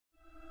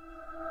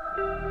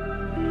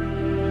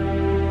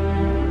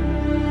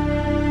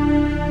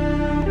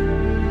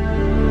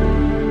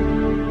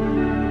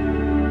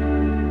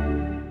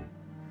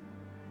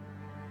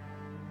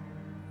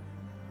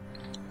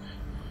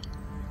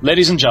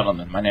Ladies and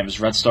gentlemen, my name is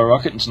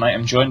RedStarRocket and tonight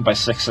I'm joined by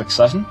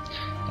Sikslik7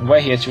 and we're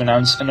here to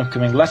announce an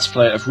upcoming Let's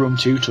Play of Rome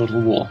 2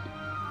 Total War.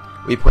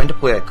 We plan to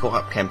play a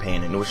co-op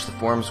campaign in which the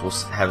forums will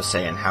have a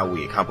say in how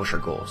we accomplish our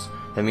goals.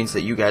 That means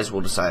that you guys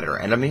will decide our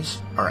enemies,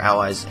 our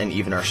allies, and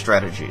even our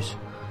strategies.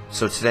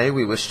 So today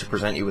we wish to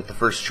present you with the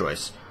first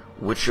choice,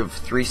 which of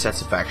 3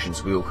 sets of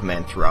factions we will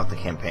command throughout the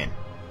campaign.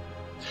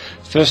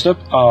 First up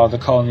are the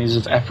colonies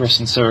of Epirus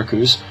and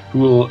Syracuse, who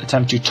will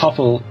attempt to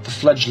topple the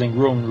fledgling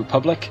Roman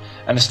Republic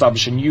and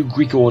establish a new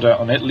Greek order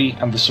on Italy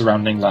and the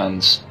surrounding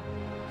lands.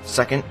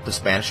 Second, the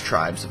Spanish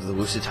tribes of the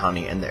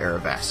Lusitani and the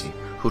Arevasi,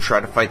 who try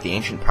to fight the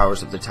ancient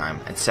powers of the time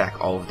and sack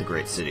all of the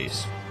great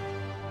cities.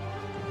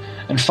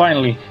 And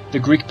finally, the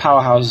Greek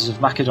powerhouses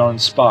of Macedon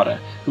and Sparta,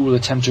 who will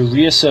attempt to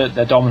reassert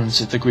their dominance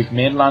of the Greek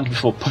mainland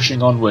before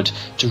pushing onward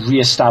to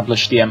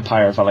re-establish the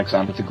empire of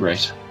Alexander the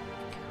Great.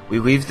 We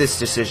leave this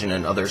decision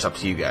and others up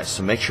to you guys,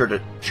 so make sure to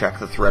check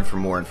the thread for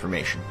more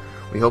information.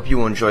 We hope you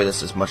will enjoy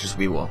this as much as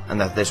we will, and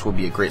that this will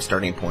be a great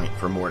starting point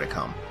for more to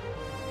come.